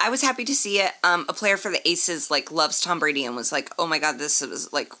 Oh yeah, I was happy to see it. A player for the Aces like loves Tom Brady and was like, "Oh my God, this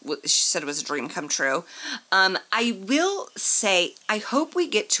was like," she said it was a dream come true. I will say, I hope we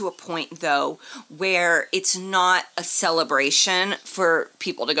get to a point though where it's not a celebration for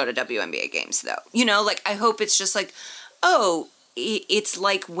people to go to WNBA games though. You know, like I hope it's just like, oh. It's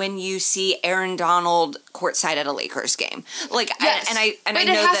like when you see Aaron Donald courtside at a Lakers game, like, Yes. and I but know it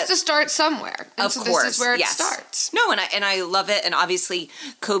has that to start somewhere. And of so course, this is where it yes. starts. No, and I love it, and obviously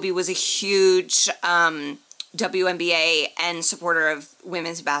Kobe was a huge WNBA and supporter of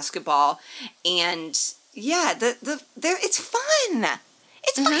women's basketball. And yeah, it's fun.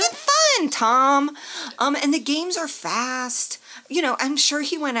 It's fucking fun, Tom. And the games are fast. You know, I'm sure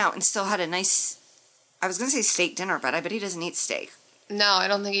he went out and still had a nice, I was going to say steak dinner, but I bet he doesn't eat steak. No, I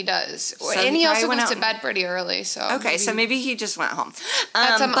don't think he does. So and he also went goes out to bed pretty early, so... Okay, so maybe he just went home.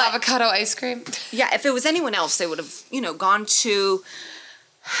 Had some but, avocado ice cream. Yeah, if it was anyone else, they would have, you know, gone to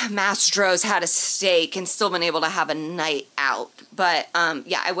Mastro's, had a steak, and still been able to have a night out. But,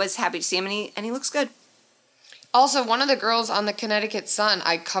 yeah, I was happy to see him, and he looks good. Also, one of the girls on the Connecticut Sun,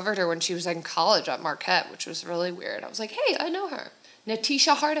 I covered her when she was in college at Marquette, which was really weird. I was like, hey, I know her.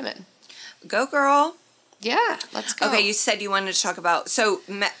 Natisha Hardiman. Go, girl. Yeah, let's go. Okay, you said you wanted to talk about... So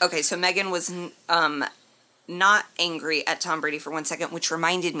Megan was not angry at Tom Brady for 1 second, which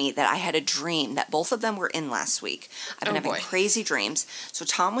reminded me that I had a dream that both of them were in last week. I've been having crazy dreams. So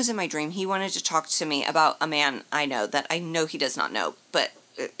Tom was in my dream. He wanted to talk to me about a man I know that I know he does not know, but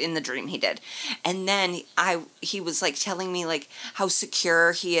in the dream he did. And then he was like telling me like how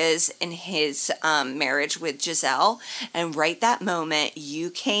secure he is in his marriage with Giselle. And right that moment, you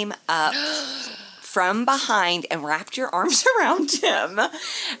came up... from behind and wrapped your arms around him.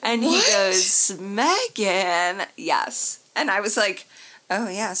 And he goes, Megan. Yes. And I was like, oh,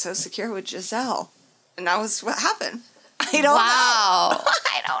 yeah, so secure with Giselle. And that was what happened. I don't know.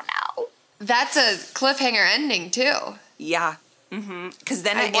 I don't know. That's a cliffhanger ending, too. Yeah. Because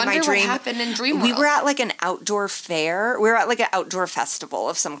then in wonder my dream, what happened in Dream we World. were at like an outdoor fair. We were at like an outdoor festival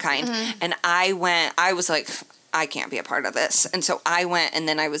of some kind. And I was like... I can't be a part of this. And so I went, and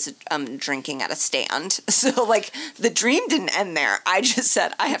then I was drinking at a stand. So, like, the dream didn't end there. I just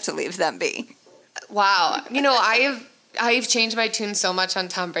said, I have to leave them be. Wow. You know, I've changed my tune so much on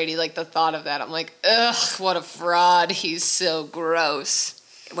Tom Brady, like, the thought of that. I'm like, ugh, what a fraud. He's so gross.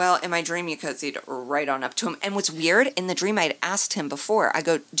 Well, in my dream, you cozied right on up to him. And what's weird, in the dream, I'd asked him before. I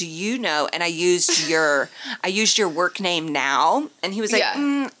go, do you know? And I used your work name now. And he was like,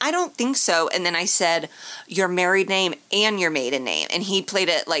 I don't think so. And then I said, your married name and your maiden name. And he played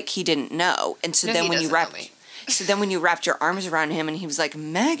it like he didn't know. And so then when you wrapped your arms around him and he was like,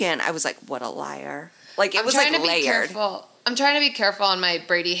 Megan, I was like, what a liar. Like, it was like layered. I'm trying to be careful on my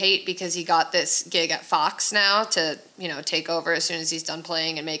Brady hate because he got this gig at Fox now to, you know, take over as soon as he's done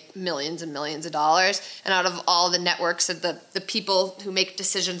playing and make millions and millions of dollars. And out of all the networks and the people who make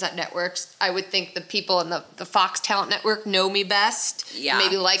decisions at networks, I would think the people in the Fox Talent Network know me best. Yeah.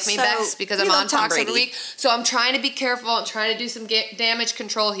 Maybe like me best because I'm on Fox every week. So I'm trying to be careful. I'm trying to do some damage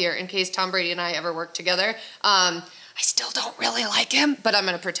control here in case Tom Brady and I ever work together. I still don't really like him, but I'm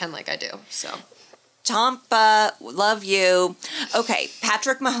going to pretend like I do. So... Tompa, love you. Okay,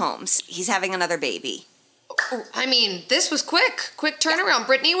 Patrick Mahomes. He's having another baby. I mean, this was quick turnaround. Yeah.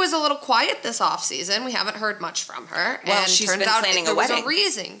 Brittany was a little quiet this offseason. We haven't heard much from her. Well, and she's turns been out planning there a wedding. Was a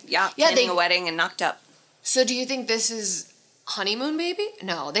reason. Yeah, planning a wedding and knocked up. So do you think this is honeymoon baby?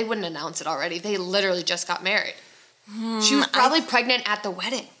 No, they wouldn't announce it already. They literally just got married. She was probably pregnant at the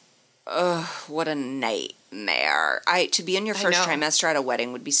wedding. Ugh, what a nightmare. To be in your first trimester at a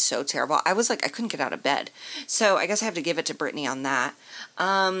wedding would be so terrible. I was like, I couldn't get out of bed. So I guess I have to give it to Brittany on that.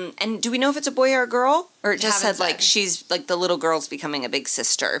 And do we know if it's a boy or a girl? Or it just said like she's like the little girl's becoming a big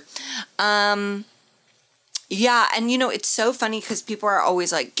sister. Yeah, and you know, it's so funny because people are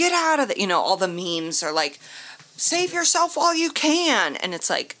always like, get out of it. You know, all the memes are like, save yourself while you can. And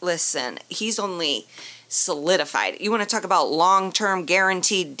it's like, listen, he's only... solidified. You want to talk about long-term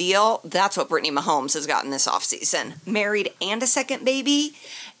guaranteed deal? That's what Brittany Mahomes has gotten this offseason. Married and a second baby.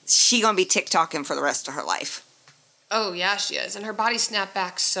 She gonna be TikToking for the rest of her life. Oh yeah, she is, and her body snapped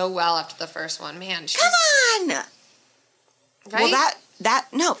back so well after the first one. Man, come on. Right? Well,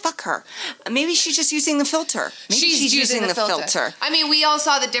 no, fuck her. Maybe she's just using the filter. Maybe she's using the filter. I mean, we all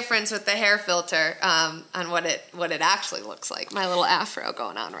saw the difference with the hair filter on what it actually looks like. My little afro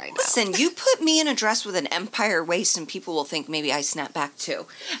going on right now. Listen, you put me in a dress with an empire waist and people will think maybe I snap back too.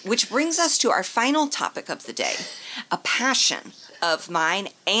 Which brings us to our final topic of the day. A passion of mine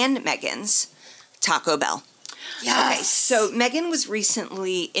and Megan's, Taco Bell. Yes. Okay, so Megan was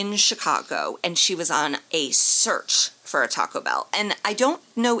recently in Chicago and she was on a search for a Taco Bell. And I don't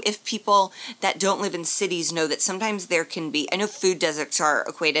know if people that don't live in cities know that sometimes there can be, I know food deserts are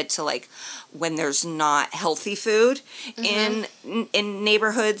equated to like when there's not healthy food in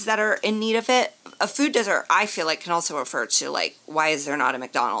neighborhoods that are in need of it. A food desert, I feel like, can also refer to like, why is there not a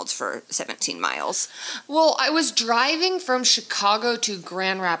McDonald's for 17 miles? Well, I was driving from Chicago to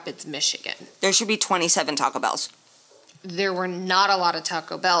Grand Rapids, Michigan. There should be 27 Taco Bells. there were not a lot of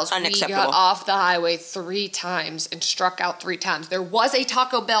Taco Bells. Unacceptable. We got off the highway 3 times and struck out 3 times. There was a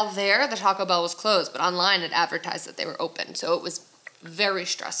Taco Bell there. The Taco Bell was closed, but online it advertised that they were open. So it was very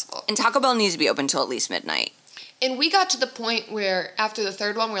stressful. And Taco Bell needs to be open till at least midnight. And we got to the point where after the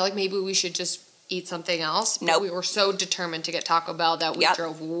 3rd one, we were like, maybe we should just eat something else. But Nope. we were so determined to get Taco Bell that we Yep.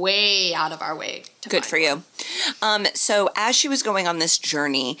 drove way out of our way to Good find for you. So as she was going on this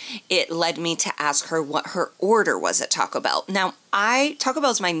journey, it led me to ask her what her order was at Taco Bell. Now, Taco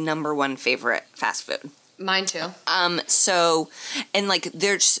Bell is my number 1 favorite fast food. Mine too. So, and like,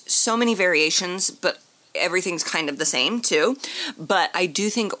 there's so many variations, but everything's kind of the same too. But I do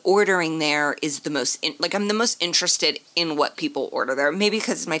think ordering there is the most, I'm the most interested in what people order there. Maybe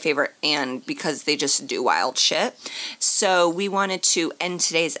because it's my favorite and because they just do wild shit. So we wanted to end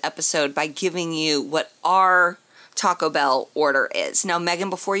today's episode by giving you what our Taco Bell order is. Now, Megan,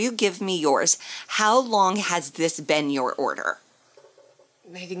 before you give me yours, how long has this been your order?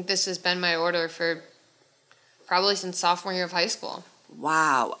 I think this has been my order for probably since sophomore year of high school.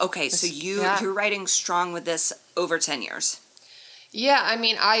 Wow. Okay, so Yeah. you're writing strong with this over 10 years. Yeah, I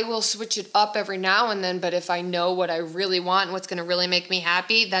mean, I will switch it up every now and then, but if I know what I really want and what's going to really make me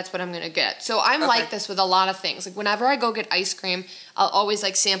happy, that's what I'm going to get. So I'm like this with a lot of things. Like whenever I go get ice cream, I'll always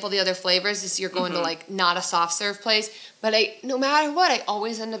like sample the other flavors. This you're going to like not a soft serve place, but no matter what, I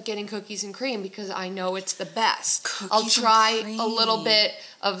always end up getting cookies and cream because I know it's the best. I'll Cookies and try cream. a little bit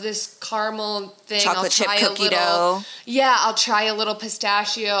of this caramel thing. Chocolate I'll chip try cookie a little, dough. Yeah, I'll try a little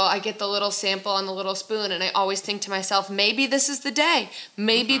pistachio. I get the little sample on the little spoon, and I always think to myself, maybe this is the day.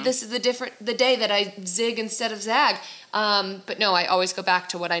 Maybe this is the day that I zig instead of zag. But no, I always go back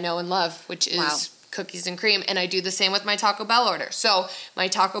to what I know and love, which is cookies and cream. And I do the same with my Taco Bell order. So my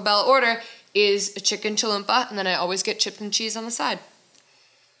Taco Bell order is a chicken chalupa, and then I always get chips and cheese on the side.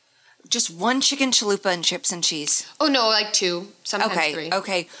 Just 1 chicken chalupa and chips and cheese. Oh no, like 2, sometimes 3.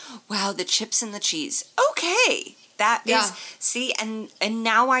 Okay. Wow, the chips and the cheese. Okay. That Yeah. is, see, and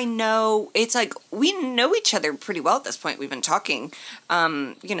now I know, it's like, we know each other pretty well at this point. We've been talking,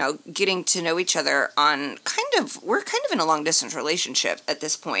 getting to know each other on we're kind of in a long distance relationship at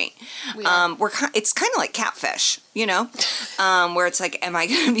this point. We are. It's kind of like catfish, where it's like, am I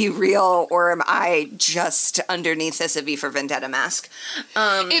going to be real or am I just underneath this a V for Vendetta mask?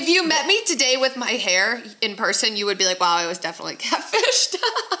 If you met me today with my hair in person, you would be like, wow, I was definitely catfished.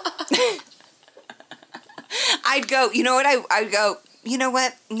 I'd go, you know what? I'd go, you know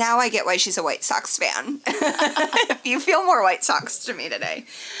what? Now I get why she's a White Sox fan. You feel more White Sox to me today.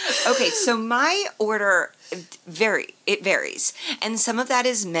 Okay, so my order, it varies. And some of that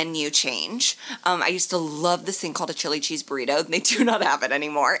is menu change. I used to love this thing called a chili cheese burrito. They do not have it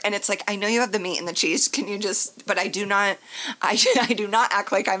anymore. And it's like, I know you have the meat and the cheese. Can you just, but I do not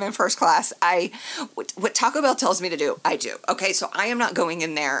act like I'm in first class. What Taco Bell tells me to do, I do. Okay, so I am not going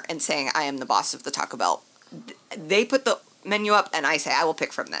in there and saying I am the boss of the Taco Bell. They put the menu up and I say, I will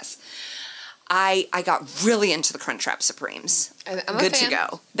pick from this. I got really into the Crunchwrap Supremes. I'm a Good fan. to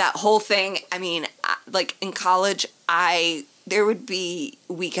go. That whole thing, I mean, like in college, there would be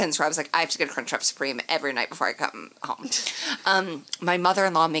weekends where I was like, I have to get a Crunchwrap Supreme every night before I come home. My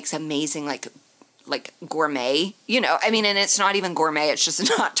mother-in-law makes amazing, like gourmet, and it's not even gourmet, it's just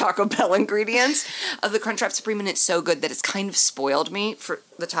not Taco Bell ingredients of the Crunchwrap Supreme, and it's so good that it's kind of spoiled me for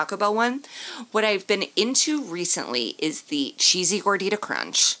the Taco Bell one. What I've been into recently is the Cheesy Gordita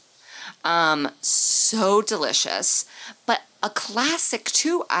Crunch. So delicious, but a classic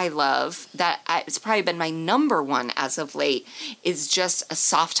too I love that it's probably been my number 1 as of late is just a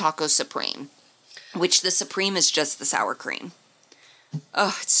soft taco Supreme, which the Supreme is just the sour cream.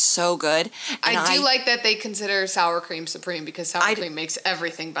 Oh, it's so good. And I do like that they consider sour cream supreme because sour cream makes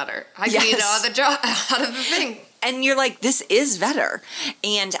everything better. I can eat it out of the thing. And you're like, this is better.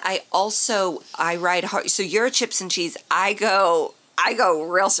 And I ride hard. So you're a chips and cheese. I go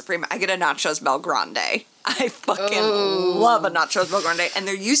real supreme. I get a Nachos Bel Grande. I fucking love a Nachos Bel Grande. And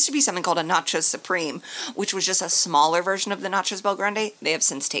there used to be something called a Nachos Supreme, which was just a smaller version of the Nachos Bel Grande. They have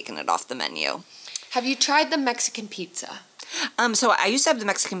since taken it off the menu. Have you tried the Mexican pizza? So I used to have the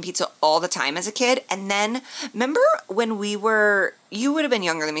Mexican pizza all the time as a kid. And then, remember when you would have been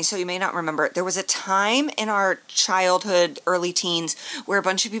younger than me, so you may not remember. There was a time in our childhood, early teens, where a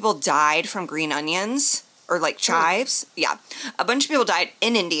bunch of people died from green onions. Or like chives. Yeah. A bunch of people died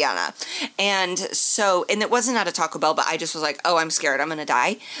in Indiana. And it wasn't at a Taco Bell, but I just was like, oh, I'm scared. I'm going to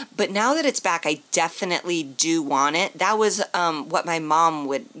die. But now that it's back, I definitely do want it. That was what my mom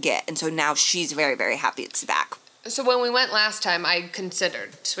would get. And so now she's very, very happy it's back. So when we went last time, I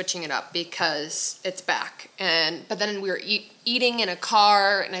considered switching it up because it's back, but then we were eating in a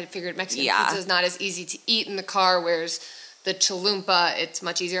car, and I figured Mexican pizza is not as easy to eat in the car, whereas the chalupa, it's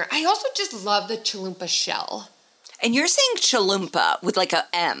much easier. I also just love the chalupa shell. And you're saying chalupa with like a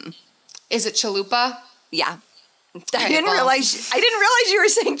M. Is it chalupa? Yeah. I didn't realize you were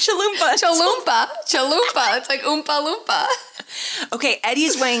saying chalupa. Chalupa. It's like Oompa Loompa. Okay,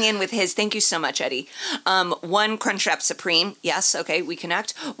 Eddie's weighing in with his. Thank you so much, Eddie. 1 Crunchwrap Supreme. Yes, okay, we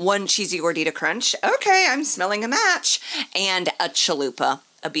connect. 1 Cheesy Gordita Crunch. Okay, I'm smelling a match. And a chalupa,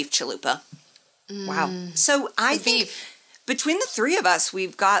 a beef chalupa. Wow. So I think between the three of us,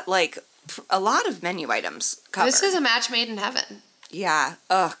 we've got like a lot of menu items covered. This is a match made in heaven. Yeah.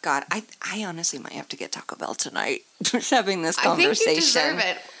 Oh, God. I honestly might have to get Taco Bell tonight. Just having this conversation. I think you deserve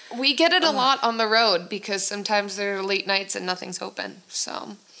it. We get it a lot on the road because sometimes there are late nights and nothing's open.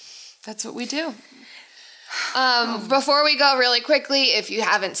 So that's what we do. Before we go really quickly, if you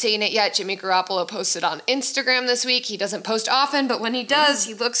haven't seen it yet, Jimmy Garoppolo posted on Instagram this week. He doesn't post often, but when he does,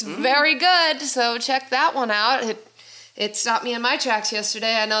 he looks very good. So check that one out. It stopped me in my tracks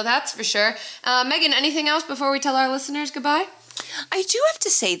yesterday. I know that's for sure. Megan, anything else before we tell our listeners goodbye? I do have to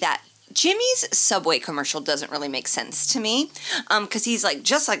say that Jimmy's Subway commercial doesn't really make sense to me, because he's like,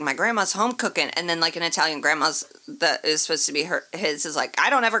 just like my grandma's home cooking, and then like an Italian grandma's that is supposed to be his is like, I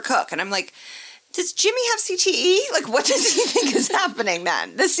don't ever cook, and I'm like, does Jimmy have CTE? Like, what does he think is happening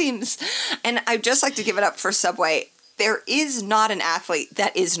then? This seems, and I'd just like to give it up for Subway. There is not an athlete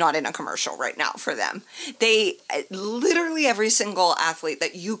that is not in a commercial right now for them. They literally every single athlete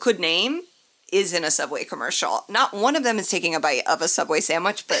that you could name is in a Subway commercial. Not one of them is taking a bite of a Subway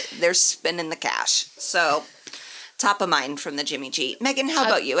sandwich, but they're spending the cash. So, top of mind from the Jimmy G. Megan, how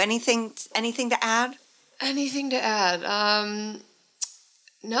about you? Anything to add? Anything to add?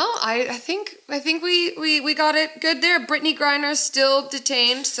 No, I think we got it good there. Brittany Griner's still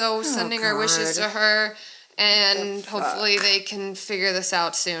detained, so sending our wishes to her, and hopefully they can figure this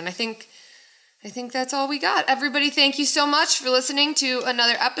out soon. I think that's all we got. Everybody, thank you so much for listening to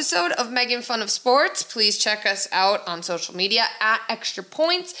another episode of Megan Fun of Sports. Please check us out on social media at Extra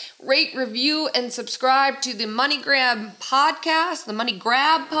Points. Rate, review, and subscribe to the Money Grab podcast,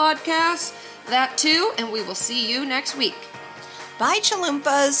 that too, and we will see you next week. Bye,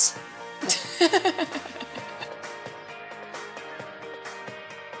 Chalupas.